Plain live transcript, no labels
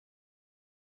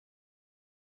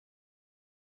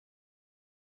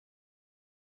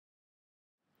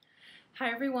Hi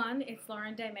everyone, it's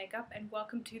Lauren Day Makeup and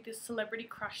welcome to this celebrity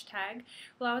crush tag.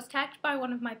 Well, I was tagged by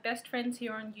one of my best friends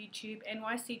here on YouTube,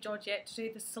 NYC Georgette, to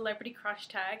do the celebrity crush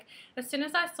tag. As soon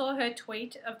as I saw her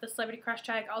tweet of the celebrity crush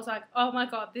tag, I was like, oh my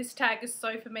god, this tag is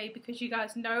so for me, because you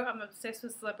guys know I'm obsessed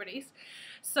with celebrities.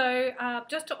 So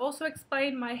just to also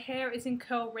explain, my hair is in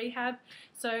curl rehab,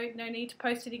 so no need to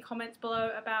post any comments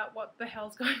below about what the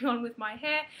hell's going on with my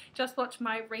hair. Just watch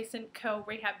my recent curl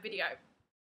rehab video.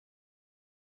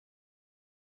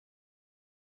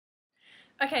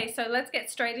 Okay, so let's get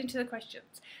straight into the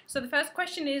questions. So the first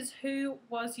question is, who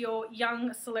was your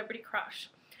young celebrity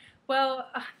crush? Well,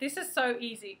 this is so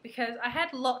easy because I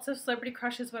had lots of celebrity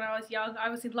crushes when I was young. I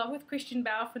was in love with Christian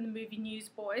Bale from the movie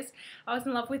Newsboys. I was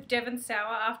in love with Devon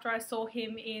Sawa after I saw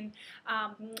him in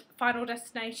Final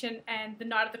Destination and The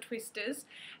Night of the Twisters.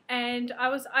 And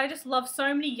I just loved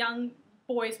so many young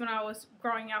boys when I was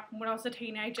growing up and when I was a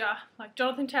teenager, like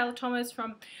Jonathan Taylor Thomas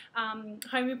from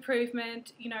Home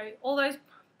Improvement, you know, all those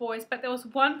boys. But there was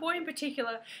one boy in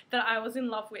particular that I was in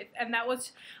love with, and that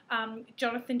was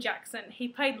Jonathan Jackson. He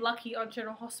played Lucky on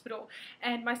General Hospital,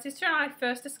 and my sister and I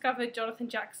first discovered Jonathan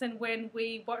Jackson when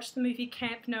we watched the movie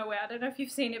Camp Nowhere. I don't know if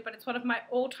you've seen it, but it's one of my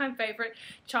all-time favourite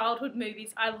childhood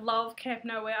movies. I love Camp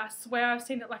Nowhere. I swear I've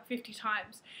seen it like 50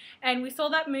 times. And we saw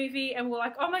that movie and we're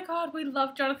like, oh my god, we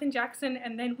love Jonathan Jackson.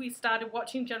 And then we started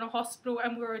watching General Hospital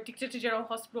and we were addicted to General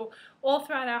Hospital all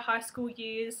throughout our high school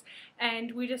years.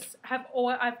 And we just have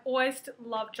I've always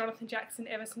loved Jonathan Jackson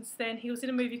ever since then. He was in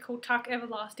a movie called Tuck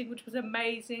Everlasting, which was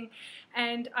amazing.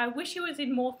 And I wish he was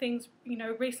in more things, you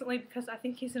know, recently, because I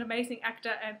think he's an amazing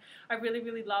actor and I really,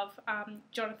 really love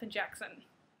Jonathan Jackson.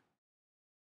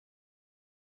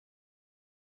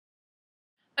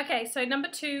 Okay, so number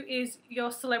 2 is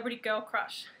your celebrity girl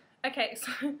crush. Okay,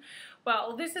 so,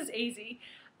 well, this is easy.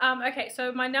 Okay,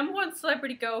 so my number 1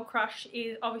 celebrity girl crush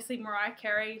is obviously Mariah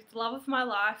Carey, the love of my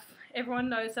life. Everyone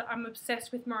knows that I'm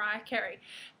obsessed with Mariah Carey.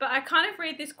 But I kind of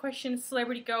read this question,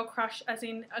 celebrity girl crush, as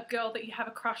in a girl that you have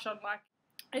a crush on. Like,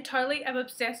 I totally am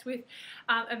obsessed with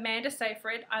Amanda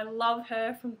Seyfried. I love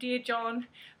her from Dear John,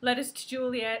 Letters to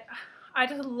Juliet. I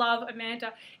just love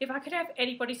Amanda. If I could have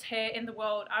anybody's hair in the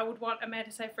world, I would want Amanda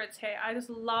Seyfried's hair. I just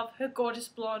love her gorgeous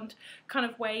blonde, kind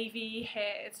of wavy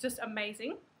hair. It's just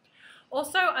amazing.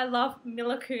 Also, I love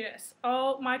Mila Kunis.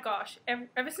 Oh my gosh.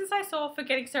 Ever since I saw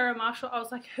Forgetting Sarah Marshall, I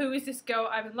was like, who is this girl?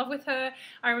 I'm in love with her.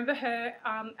 I remember her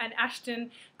and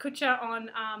Ashton Kutcher on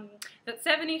That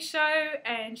 70s Show,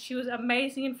 and she was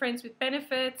amazing in Friends with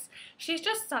Benefits. She's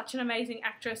just such an amazing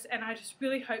actress, and I just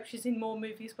really hope she's in more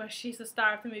movies where she's the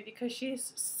star of the movie, because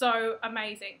she's so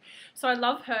amazing. So I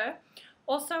love her.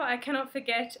 Also, I cannot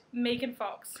forget Megan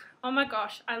Fox. Oh my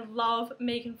gosh, I love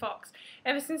Megan Fox.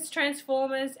 Ever since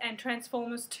Transformers and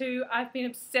Transformers 2, I've been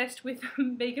obsessed with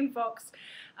Megan Fox.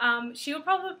 She'll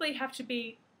probably have to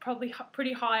be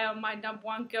pretty high on my number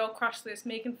 1 girl crush list.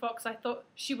 Megan Fox, I thought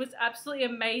she was absolutely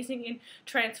amazing in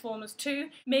Transformers 2.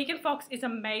 Megan Fox is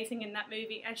amazing in that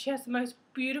movie, and she has the most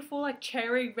beautiful, like,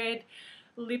 cherry red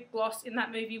lip gloss in that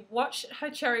movie. Watch her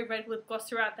cherry red lip gloss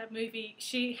throughout that movie.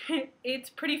 It's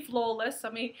pretty flawless. I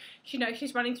mean, you know,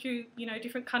 she's running through, you know,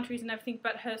 different countries and everything,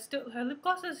 but her lip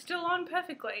gloss is still on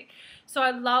perfectly. So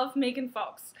I love Megan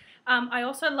Fox. I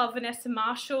also love Vanessa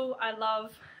Marshall. I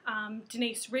love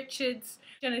Denise Richards,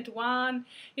 Jenna Dewan.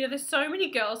 You know, there's so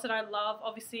many girls that I love.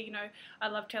 Obviously, you know, I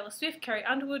love Taylor Swift, Carrie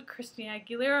Underwood, Christina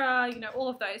Aguilera, you know, all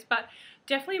of those. But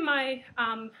definitely my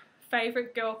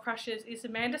favorite girl crushes is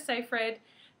Amanda Seyfried,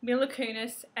 Mila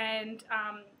Kunis, and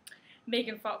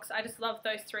Megan Fox. I just love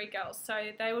those 3 girls.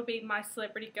 So they would be my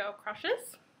celebrity girl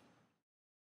crushes.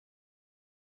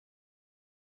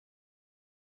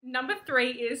 Number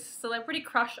 3 is celebrity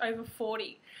crush over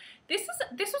 40. This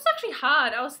was actually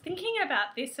hard. I was thinking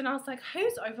about this and I was like,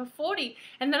 who's over 40?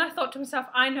 And then I thought to myself,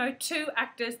 I know 2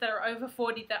 actors that are over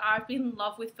 40 that I've been in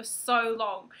love with for so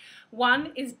long.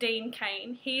 One is Dean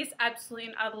Cain. He is absolutely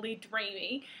and utterly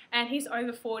dreamy, and he's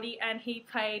over 40, and he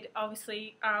played,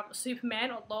 obviously, Superman,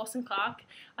 or Lois and Clark.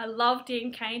 I love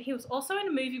Dean Cain. He was also in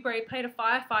a movie where he played a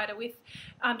firefighter with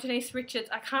Denise Richards.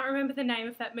 I can't remember the name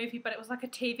of that movie, but it was like a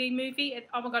TV movie. And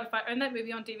oh my god, if I owned that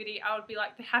movie on DVD, I would be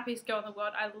like the happiest girl in the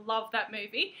world. I love that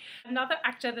movie. Another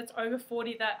actor that's over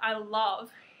 40 that I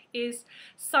love is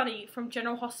Sonny from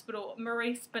General Hospital,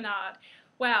 Maurice Benard.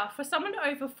 Wow, for someone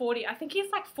over 40, I think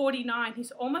he's like 49, he's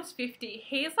almost 50.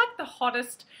 He is like the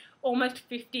hottest, almost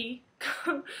 50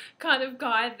 kind of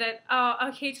guy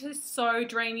that, he's just so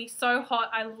dreamy, so hot.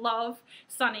 I love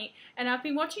Sonny. And I've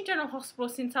been watching General Hospital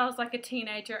since I was like a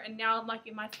teenager, and now I'm like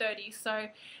in my 30s. So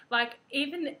like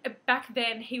even back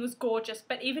then he was gorgeous,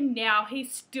 but even now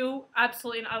he's still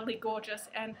absolutely and utterly gorgeous.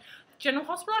 And General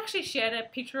Hospital actually shared a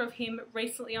picture of him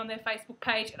recently on their Facebook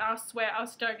page, and I swear I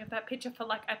was staring at that picture for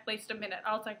like at least a minute.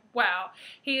 I was like, wow,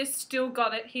 he has still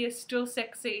got it. He is still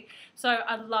sexy. So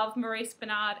I love Maurice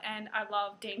Benard and I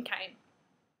love Dean Cain.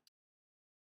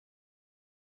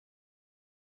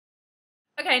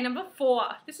 Okay, number 4.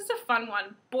 This is a fun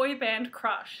one. Boy band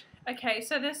crush. Okay,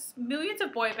 so there's millions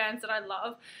of boy bands that I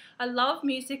love. I love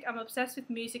music. I'm obsessed with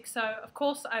music. So of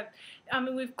course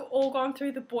we've all gone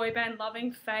through the boy band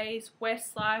loving phase.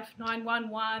 Westlife,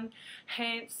 911,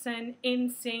 Hanson,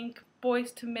 NSYNC,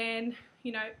 Boys to Men.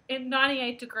 You know, in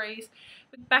 98 Degrees.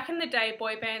 But back in the day,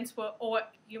 boy bands were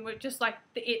just like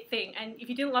the it thing, and if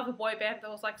you didn't love a boy band,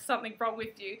 there was like something wrong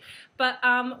with you. But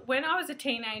when I was a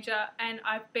teenager, and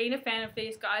I've been a fan of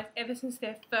these guys ever since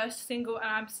their first single, and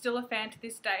I'm still a fan to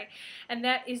this day, and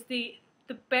that is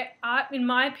in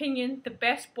my opinion, the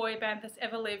best boy band that's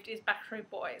ever lived is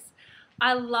Backstreet Boys.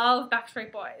 I love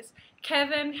Backstreet Boys.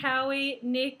 Kevin, Howie,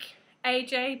 Nick,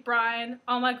 AJ, Brian,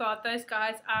 oh my god, those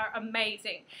guys are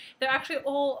amazing. They're actually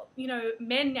all, you know,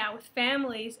 men now with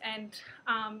families and,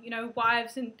 you know,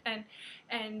 wives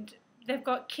and they've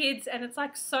got kids, and it's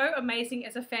like so amazing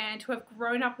as a fan to have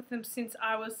grown up with them since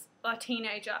I was a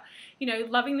teenager, you know,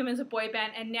 loving them as a boy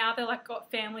band, and now they're like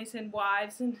got families and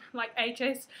wives, and like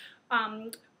AJ's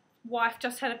wife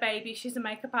just had a baby. She's a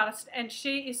makeup artist and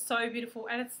she is so beautiful,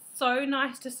 and it's so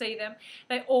nice to see them.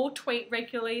 They all tweet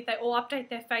regularly, they all update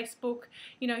their Facebook.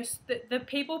 You know, the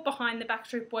people behind the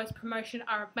Backstreet Boys promotion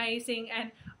are amazing, and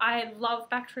I love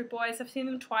Backstreet Boys. I've seen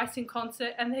them twice in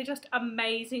concert and they're just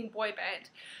amazing boy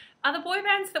band. Other boy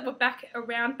bands that were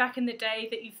around back in the day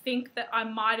that you think that I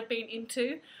might have been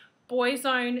into: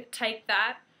 Boyzone, Take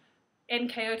That,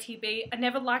 NKOTB. I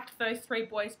never liked those 3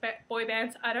 boy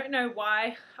bands. I don't know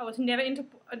why. I was never into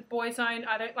Boyzone.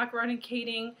 I don't like Ronan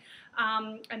Keating.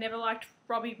 I never liked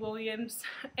Robbie Williams.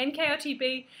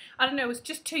 NKOTB, I don't know, it was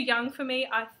just too young for me.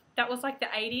 That was like the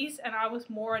 80s and I was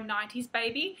more a 90s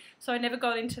baby, so I never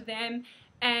got into them.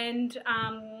 And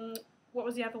what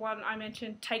was the other one I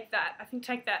mentioned? Take That. I think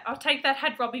Take That. Oh, Take That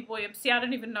had Robbie Williams. See, I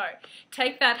don't even know.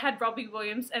 Take That had Robbie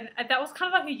Williams, and that was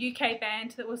kind of like a UK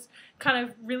band that was kind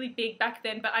of really big back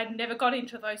then, but I never got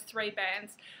into those 3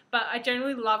 bands. But I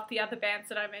generally loved the other bands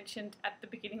that I mentioned at the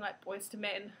beginning, like Boys to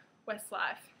Men,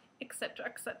 Westlife, etc.,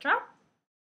 etc.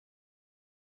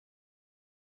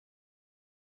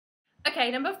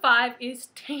 Okay, number 5 is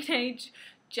teenage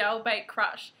jailbait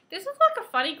crush. This is like a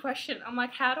funny question. I'm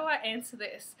like, how do I answer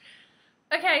this?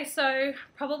 Okay, so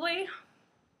probably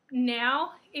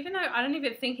now, even though I don't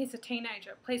even think he's a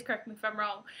teenager, please correct me if I'm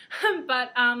wrong,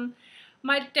 but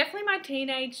definitely my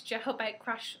teenage jailbait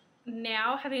crush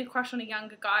now, having a crush on a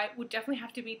younger guy, would definitely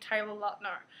have to be Taylor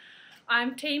Lautner.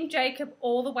 I'm Team Jacob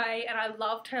all the way, and I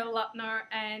love Taylor Lautner,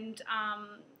 and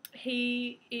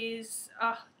he is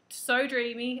so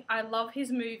dreamy. I love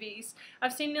his movies.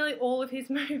 I've seen nearly all of his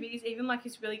movies, even like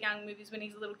his really young movies when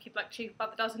he's a little kid, like Chief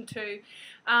Brother Dozen too.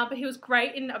 But he was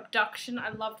great in Abduction. I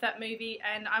loved that movie,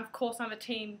 and of course I'm a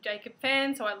Team Jacob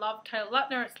fan, so I love Taylor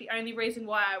Lautner. It's the only reason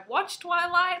why I watch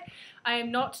Twilight. I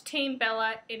am not Team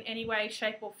Bella in any way,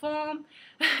 shape or form.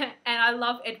 And I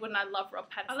love Edward and I love Rob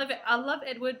Pattinson. I love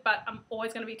Edward, but I'm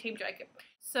always going to be Team Jacob.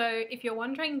 So if you're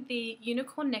wondering, the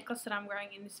unicorn necklace that I'm wearing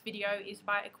in this video is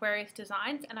by Aquarius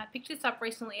Designs, and I picked this up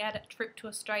recently at a trip to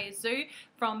Australia Zoo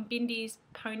from Bindi's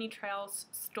Pony Trails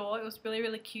store. It was a really,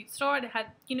 really cute store. It had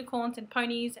unicorns and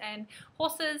ponies and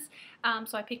horses,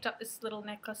 so I picked up this little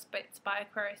necklace, but it's by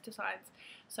Aquarius Designs.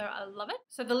 So I love it.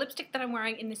 So the lipstick that I'm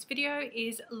wearing in this video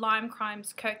is Lime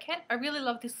Crime's Coquette. I really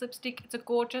love this lipstick. It's a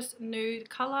gorgeous nude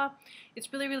colour.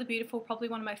 It's really, really beautiful. Probably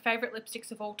one of my favourite lipsticks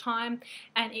of all time.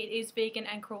 And it is vegan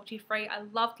and cruelty free. I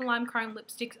love the Lime Crime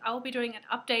lipsticks. I'll be doing an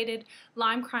updated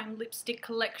Lime Crime lipstick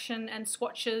collection and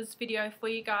swatches video for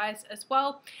you guys as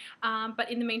well.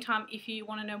 But in the meantime, if you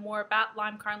want to know more about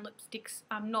Lime Crime lipsticks,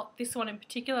 not this one in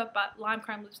particular, but Lime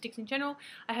Crime lipsticks in general,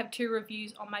 I have 2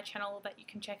 reviews on my channel that you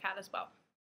can check out as well.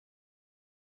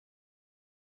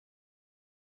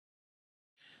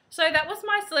 So that was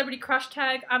my celebrity crush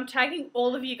tag. I'm tagging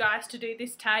all of you guys to do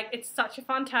this tag. It's such a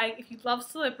fun tag. If you love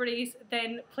celebrities,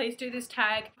 then please do this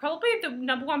tag. Probably the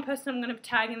 #1 person I'm going to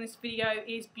tag in this video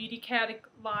is Beauty Chaotic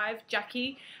Live,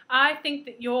 Jackie. I think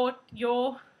that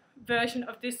your version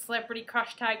of this celebrity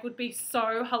crush tag would be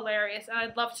so hilarious, and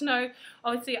I'd love to know,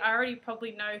 obviously I already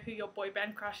probably know who your boy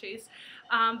band crush is,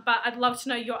 but I'd love to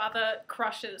know your other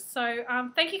crushes. So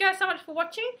thank you guys so much for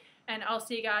watching, and I'll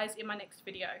see you guys in my next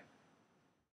video.